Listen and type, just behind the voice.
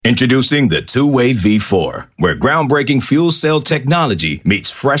Introducing the Two-Way V4, where groundbreaking fuel cell technology meets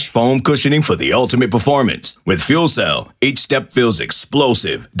fresh foam cushioning for the ultimate performance. With fuel cell, each step feels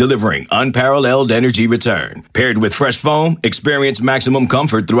explosive, delivering unparalleled energy return. Paired with fresh foam, experience maximum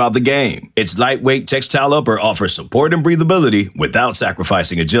comfort throughout the game. Its lightweight textile upper offers support and breathability without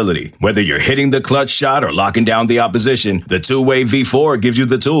sacrificing agility. Whether you're hitting the clutch shot or locking down the opposition, the Two-Way V4 gives you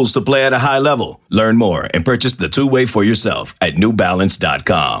the tools to play at a high level. Learn more and purchase the Two-Way for yourself at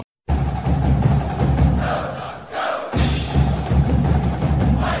newbalance.com.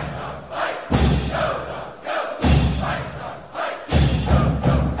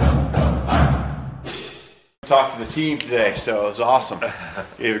 Talked to the team today, so it was awesome.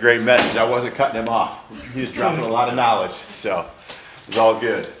 He gave a great message. I wasn't cutting him off. He was dropping a lot of knowledge, so it was all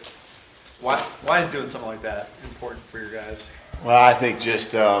good. Why is doing something like that important for your guys? Well, I think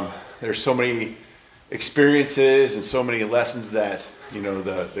just there's so many experiences and so many lessons that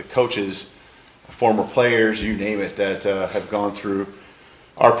the coaches, former players, you name it, that have gone through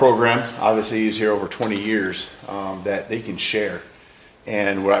our program. Obviously, he's here over 20 years that they can share.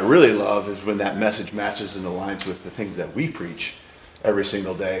 And what I really love is when that message matches and aligns with the things that we preach every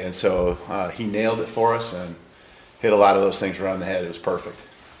single day. And so he nailed it for us and hit a lot of those things around the head. It was perfect.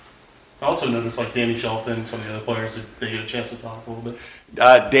 I also noticed like Danny Shelton, some of the other players, did they get a chance to talk a little bit?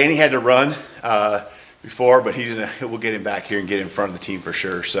 Danny had to run before, but we'll get him back here and get in front of the team for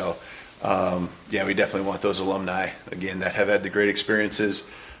sure. So, we definitely want those alumni, again, that have had the great experiences,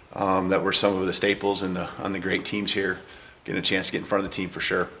 that were some of the staples on the great teams here, getting a chance to get in front of the team for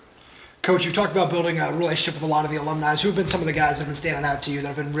sure. Coach, you've talked about building a relationship with a lot of the alumni. Who have been some of the guys that have been standing out to you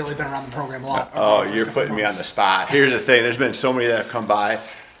that have been around the program a lot? Oh, you're putting me on the spot. Here's the thing. There's been so many that have come by.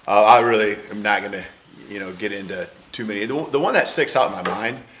 I really am not going to, get into too many. The one that sticks out in my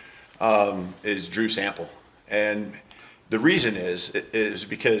mind is Drew Sample. And the reason is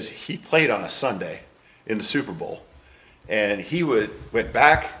because he played on a Sunday in the Super Bowl. And he went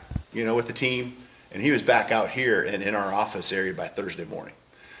back, with the team, and he was back out here and in our office area by Thursday morning.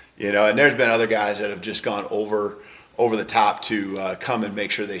 And there's been other guys that have just gone over the top to come and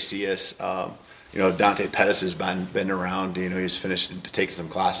make sure they see us. Dante Pettis has been around. He's finished taking some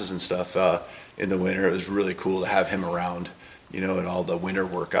classes and stuff in the winter. It was really cool to have him around, in all the winter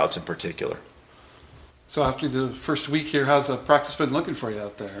workouts in particular. So after the first week here, how's the practice been looking for you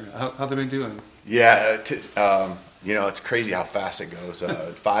out there? How they been doing? Yeah, it's crazy how fast it goes.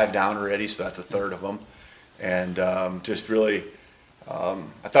 5 down already, so that's a third of them. And just really, I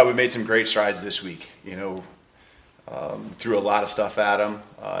thought we made some great strides this week. Threw a lot of stuff at them,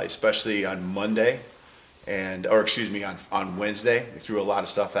 especially on Monday, on Wednesday. We threw a lot of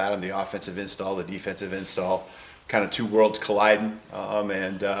stuff at them, the offensive install, the defensive install, kind of two worlds colliding.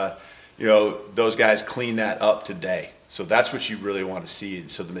 Those guys cleaned that up today. So that's what you really want to see.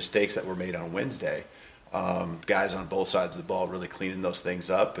 So the mistakes that were made on Wednesday, guys on both sides of the ball really cleaning those things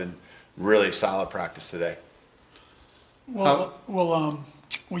up, and really solid practice today. Will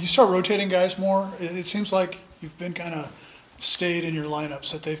you start rotating guys more? It seems like you've been kind of stayed in your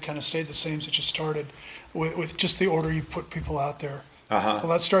lineups, that they've kind of stayed the same since you started with just the order you put people out there. Will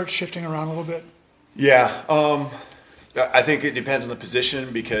that start shifting around a little bit? Yeah. I think it depends on the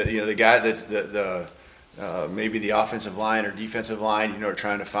position, because, the guy that's maybe the offensive line or defensive line, are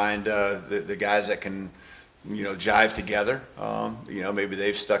trying to find the guys that can, jive together. Maybe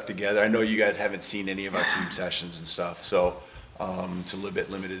they've stuck together. I know you guys haven't seen any of our team sessions and stuff, so it's a little bit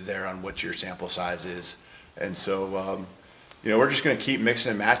limited there on what your sample size is. And so, we're just going to keep mixing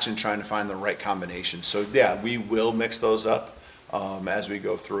and matching, trying to find the right combination. So, yeah, we will mix those up as we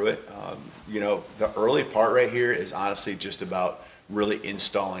go through it. The early part right here is honestly just about really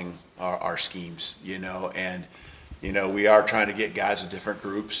installing our schemes, and, we are trying to get guys with different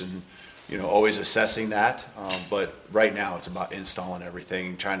groups and, always assessing that. But right now it's about installing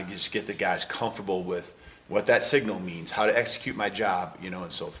everything, trying to just get the guys comfortable with what that signal means, how to execute my job,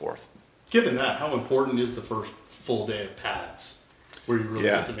 and so forth. Given that, how important is the first full day of pads, where you really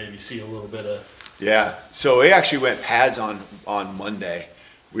get to maybe see a little bit of... Yeah, so we actually went pads on Monday.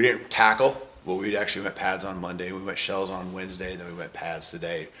 We didn't tackle, but we actually went pads on Monday. We went shells on Wednesday, then we went pads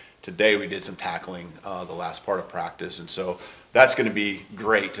today. Today we did some tackling the last part of practice, and so that's going to be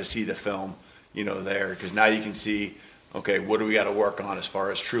great to see the film, there, because now you can see, okay, what do we got to work on as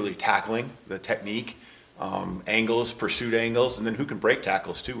far as truly tackling, the technique, angles, pursuit angles, and then who can break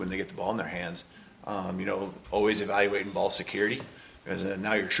tackles too when they get the ball in their hands. Always evaluating ball security, because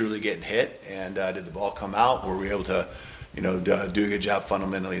now you're truly getting hit, and did the ball come out? Were we able to, do a good job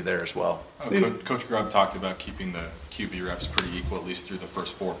fundamentally there as well? Coach Grubb talked about keeping the QB reps pretty equal, at least through the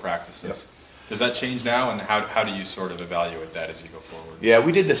first 4 practices. Does that change now, and how do you sort of evaluate that as you go forward? Yeah,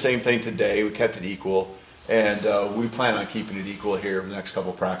 we did the same thing today. We kept it equal, and we plan on keeping it equal here in the next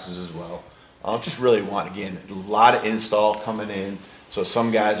couple practices as well. Just really want, again, a lot of install coming in, so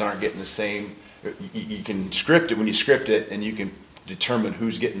some guys aren't getting the same. You can script it when you script it, and you can determine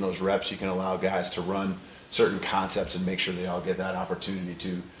who's getting those reps. You can allow guys to run certain concepts and make sure they all get that opportunity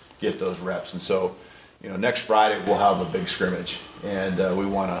to get those reps. And so, next Friday we'll have a big scrimmage, and we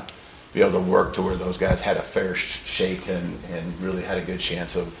want to be able to work to where those guys had a fair shake and really had a good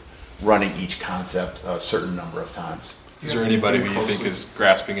chance of running each concept a certain number of times. Is there anybody who you think is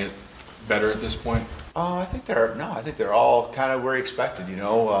grasping it better at this point? I think they're all kind of where he expected.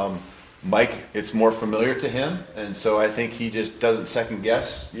 Mike, it's more familiar to him, and so I think he just doesn't second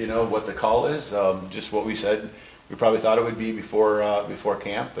guess. What the call is. Just what we said. We probably thought it would be before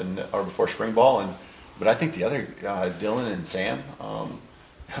camp or before spring ball, but I think the other Dylan and Sam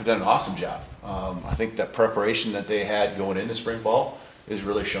have done an awesome job. I think that preparation that they had going into spring ball is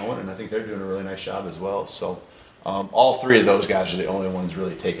really showing, and I think they're doing a really nice job as well. So all three of those guys are the only ones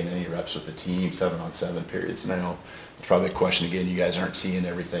really taking any reps with the team, 7-on-7 periods. And I know it's probably a question again, you guys aren't seeing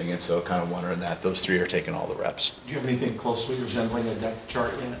everything, and so kind of wondering that those three are taking all the reps. Do you have anything closely resembling a depth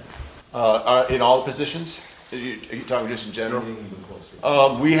chart yet? In all the positions? Are you talking just in general? Anything even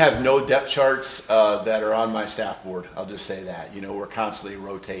closer? We have no depth charts that are on my staff board. I'll just say that. We're constantly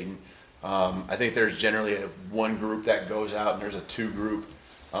rotating. I think there's generally one group that goes out and there's a two group,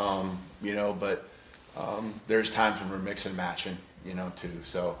 but there's times when we're mixing and matching, too.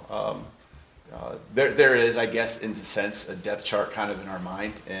 So there is, I guess, in a sense, a depth chart kind of in our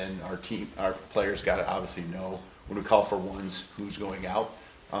mind, and our players got to obviously know when we call for ones who's going out.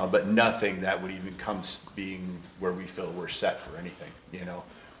 But nothing that would even come being where we feel we're set for anything.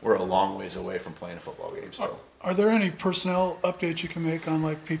 We're a long ways away from playing a football game still. Are there any personnel updates you can make on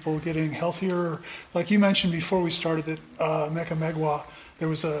like people getting healthier? Like you mentioned before we started that Mecca Megwa, there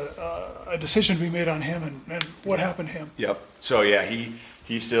was a decision to be made on him, and what happened to him? Yep. So yeah,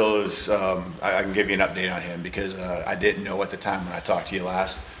 he still is. I can give you an update on him because I didn't know at the time when I talked to you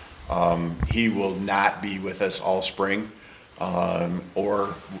last. He will not be with us all spring.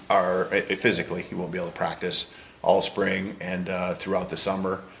 Or physically, he won't be able to practice all spring and throughout the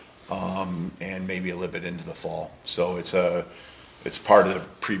summer, and maybe a little bit into the fall. So it's part of the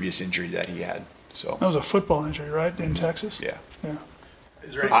previous injury that he had. So That was a football injury, right, in Texas? Yeah.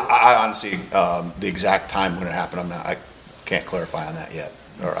 Is there any, I honestly, the exact time when it happened, I can't clarify on that yet,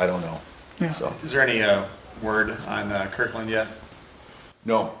 or I don't know. Yeah. So is there any word on Kirkland yet?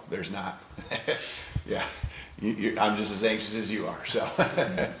 no, there's not. Yeah. I'm just as anxious as you are. So,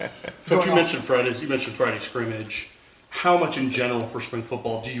 Coach, you mentioned Friday scrimmage. How much in general for spring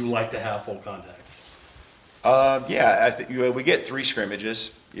football do you like to have full contact? Yeah, I think we get 3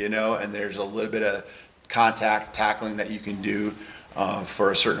 scrimmages, and there's a little bit of contact tackling that you can do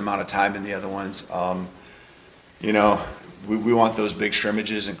for a certain amount of time in the other ones. We want those big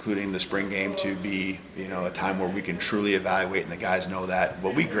scrimmages, including the spring game, to be a time where we can truly evaluate, and the guys know that.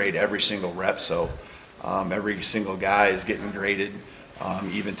 But we grade every single rep, so. Every single guy is getting graded,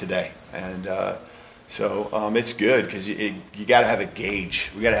 even today, and so it's good because you got to have a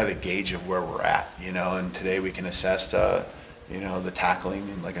gauge. We got to have a gauge of where we're at, And today we can assess, the tackling,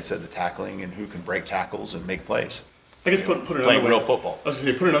 and like I said, the tackling, and who can break tackles and make plays. I guess put another way. Playing real football. I was going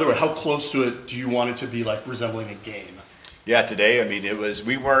to say, put another way. How close to it do you want it to be, like resembling a game? Yeah, today. I mean,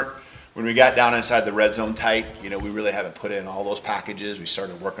 we weren't. When we got down inside the red zone tight, we really haven't put in all those packages. We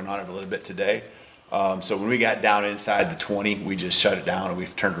started working on it a little bit today. So when we got down inside the 20, we just shut it down and we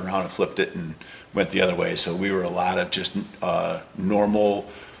turned around and flipped it and went the other way. So we were a lot of just normal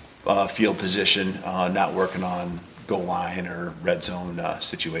field position, not working on goal line or red zone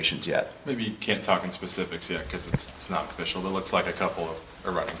situations yet. Maybe you can't talk in specifics yet because it's not official, but it looks like a couple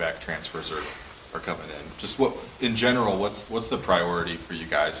of running back transfers are coming in. Just in general, what's the priority for you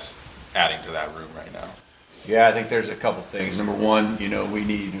guys adding to that room right now? Yeah, I think there's a couple things. Number one, we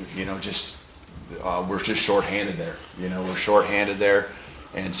need, we're just shorthanded there. We're shorthanded there,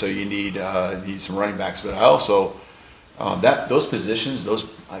 and so you need some running backs. But I also those positions, those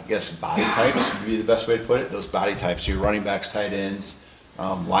I guess body types would be the best way to put it. Those body types, your running backs, tight ends,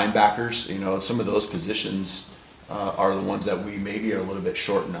 linebackers. Some of those positions are the ones that we maybe are a little bit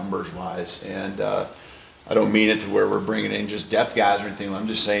short numbers wise. And I don't mean it to where we're bringing in just depth guys or anything. I'm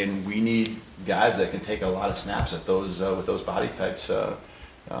just saying we need guys that can take a lot of snaps at those with those body types.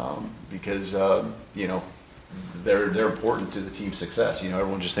 Because they're important to the team's success.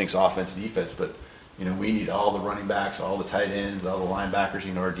 Everyone just thinks offense, defense, but we need all the running backs, all the tight ends, all the linebackers,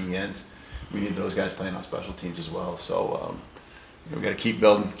 our DNs. We need those guys playing on special teams as well. So we got to keep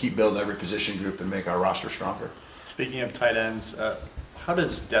building every position group and make our roster stronger. Speaking of tight ends, how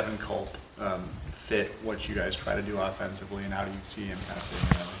does Devin Culp fit what you guys try to do offensively, and how do you see him kind of fitting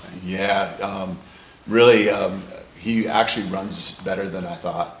in everything? Yeah, really, he actually runs better than I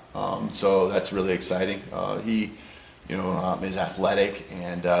thought. So that's really exciting. He, is athletic,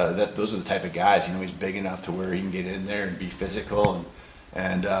 and those are the type of guys. He's big enough to where he can get in there and be physical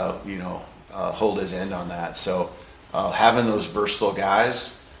and hold his end on that. So having those versatile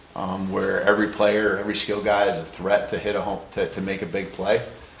guys, where every player, every skill guy is a threat to hit a home to make a big play,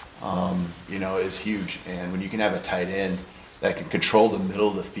 is huge. And when you can have a tight end that can control the middle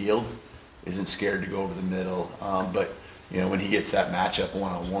of the field, isn't scared to go over the middle, but when he gets that matchup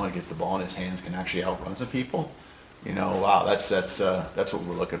one-on-one, gets the ball in his hands, can actually outrun some people. Wow, that's what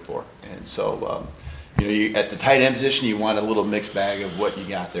we're looking for. And so, at the tight end position, you want a little mixed bag of what you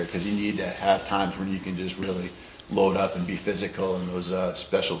got there, because you need to have times when you can just really load up and be physical in those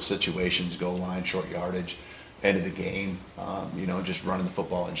special situations, goal line, short yardage, end of the game, just running the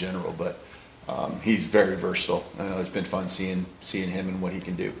football in general. But he's very versatile. It's been fun seeing him and what he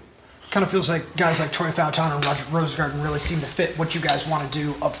can do. Kind of feels like guys like Troy Fautano and Roger Rosengarten really seem to fit what you guys want to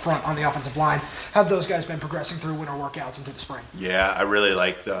do up front on the offensive line. Have those guys been progressing through winter workouts into the spring? Yeah, I really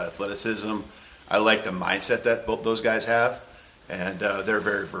like the athleticism. I like the mindset that both those guys have, and they're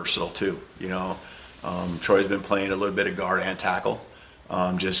very versatile too. Troy's been playing a little bit of guard and tackle,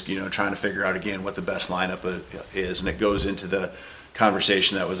 trying to figure out again what the best lineup is, and it goes into the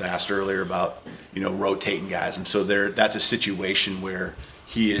conversation that was asked earlier about rotating guys, and so that's a situation where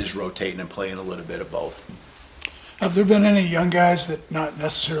he is rotating and playing a little bit of both. Have there been any young guys that not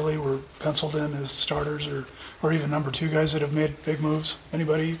necessarily were penciled in as starters or even number 2 guys that have made big moves?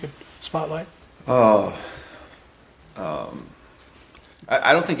 Anybody you could spotlight? I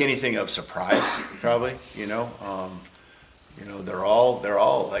don't think anything of surprise, probably. They're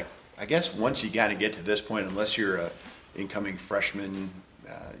all like, I guess once you kind of get to this point, unless you're a incoming freshman,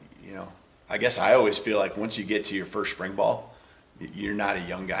 I guess I always feel like once you get to your first spring ball, you're not a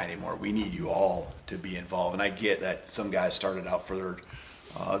young guy anymore. We need you all to be involved. And I get that some guys started out further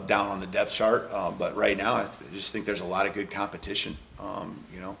down on the depth chart, but right now I just think there's a lot of good competition.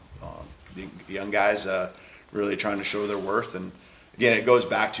 The young guys really trying to show their worth. And again, it goes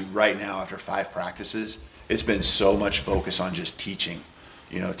back to right now after 5 practices, it's been so much focus on just teaching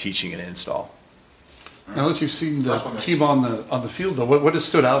and install. Now that you've seen the team on the field, though, what has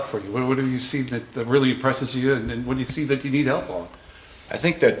stood out for you? What have you seen that really impresses you, and what do you see that you need help on? I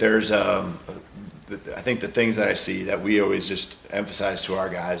think that there's, I think the things that I see that we always just emphasize to our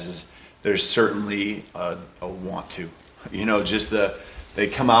guys is there's certainly a want to, they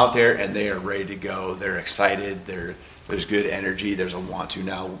come out there and they are ready to go. They're excited. There's good energy. There's a want to.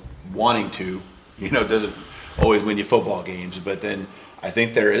 Now, wanting to, doesn't always win you football games, but then I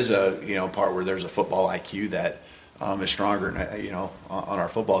think there is a part where there's a football IQ that is stronger, on our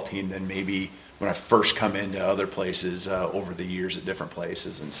football team than maybe when I first come into other places over the years at different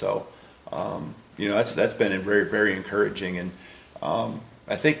places, and so that's been very, very encouraging. And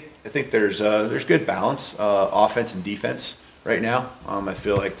I think there's good balance, offense and defense right now. I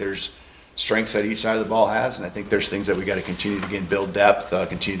feel like there's strengths that each side of the ball has, and I think there's things that we got to continue to again build depth,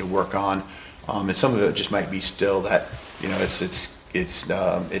 continue to work on, and some of it just might be still that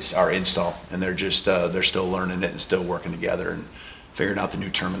it's our install, and they're still learning it and still working together and figuring out the new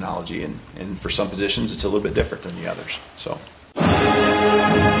terminology, and for some positions it's a little bit different than the others. So.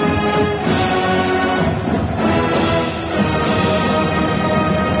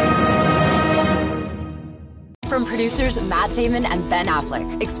 From producers Matt Damon and Ben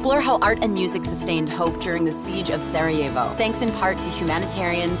Affleck, explore how art and music sustained hope during the siege of Sarajevo, thanks in part to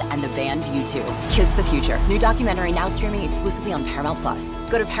humanitarians and the band U2. Kiss the Future. New documentary now streaming exclusively on Paramount+.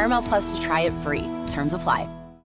 Go to Paramount+ to try it free. Terms apply.